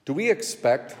Do we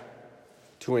expect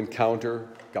to encounter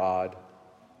God?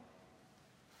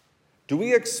 Do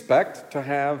we expect to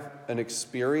have an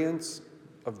experience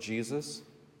of Jesus?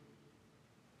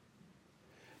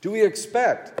 Do we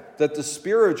expect that the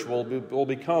spiritual will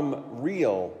become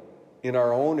real in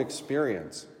our own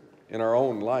experience, in our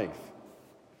own life?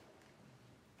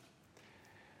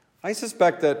 I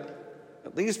suspect that,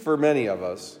 at least for many of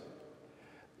us,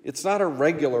 it's not a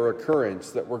regular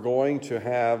occurrence that we're going to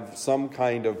have some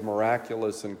kind of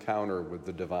miraculous encounter with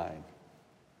the divine.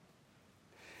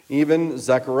 Even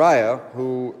Zechariah,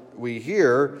 who we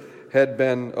hear had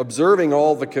been observing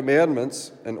all the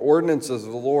commandments and ordinances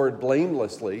of the Lord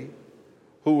blamelessly,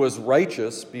 who was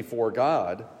righteous before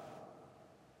God,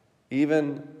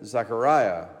 even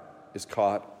Zechariah is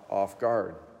caught off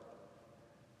guard.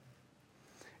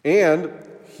 And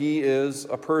he is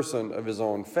a person of his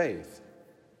own faith.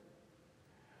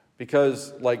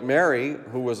 Because, like Mary,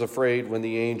 who was afraid when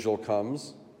the angel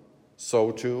comes,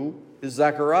 so too is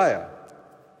Zechariah.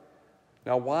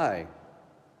 Now, why?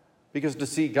 Because to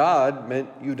see God meant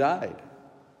you died.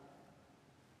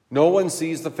 No one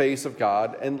sees the face of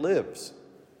God and lives.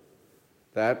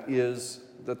 That is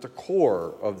at the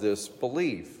core of this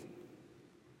belief.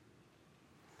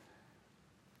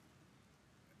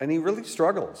 And he really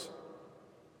struggles.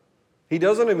 He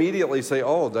doesn't immediately say,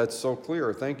 "Oh, that's so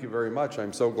clear. Thank you very much.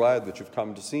 I'm so glad that you've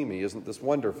come to see me. Isn't this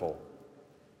wonderful?"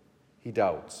 He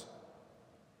doubts.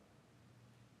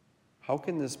 How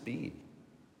can this be?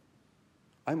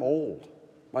 I'm old.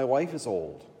 My wife is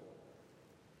old.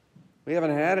 We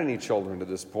haven't had any children to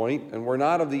this point, and we're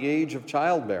not of the age of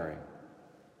childbearing.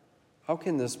 How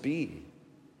can this be?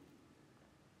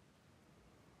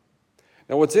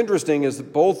 Now, what's interesting is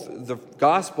that both the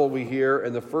gospel we hear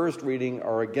and the first reading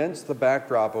are against the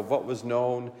backdrop of what was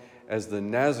known as the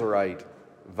Nazirite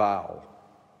vow.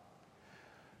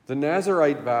 The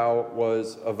Nazirite vow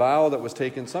was a vow that was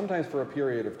taken sometimes for a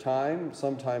period of time,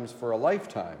 sometimes for a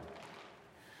lifetime.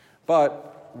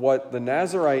 But what the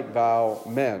Nazirite vow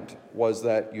meant was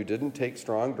that you didn't take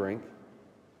strong drink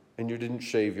and you didn't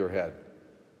shave your head.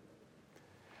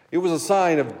 It was a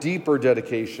sign of deeper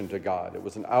dedication to God. It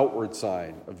was an outward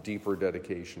sign of deeper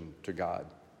dedication to God.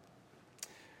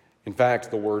 In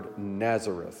fact, the word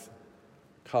Nazareth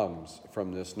comes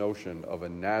from this notion of a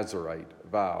Nazirite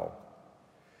vow.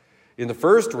 In the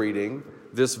first reading,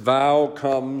 this vow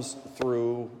comes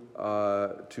through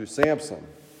to Samson.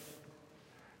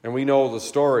 And we know the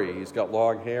story. He's got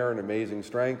long hair and amazing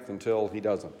strength until he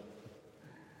doesn't.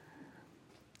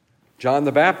 John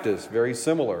the Baptist, very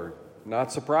similar.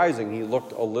 Not surprising, he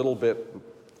looked a little bit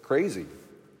crazy.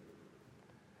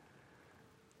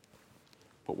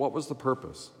 But what was the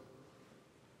purpose?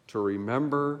 To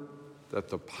remember that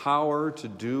the power to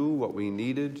do what we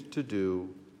needed to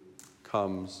do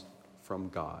comes from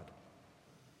God.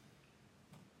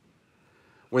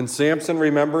 When Samson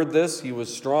remembered this, he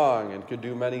was strong and could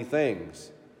do many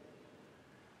things.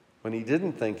 When he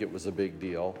didn't think it was a big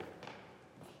deal,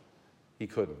 he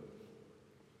couldn't.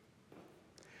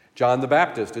 John the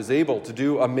Baptist is able to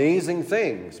do amazing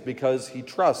things because he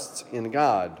trusts in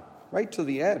God, right to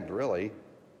the end, really.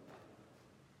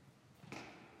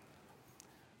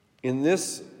 In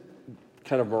this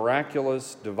kind of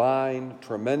miraculous, divine,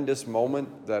 tremendous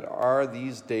moment that are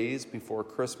these days before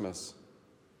Christmas,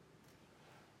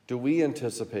 do we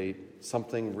anticipate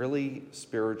something really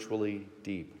spiritually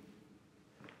deep?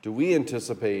 Do we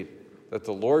anticipate that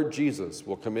the Lord Jesus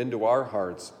will come into our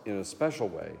hearts in a special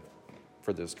way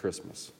for this Christmas?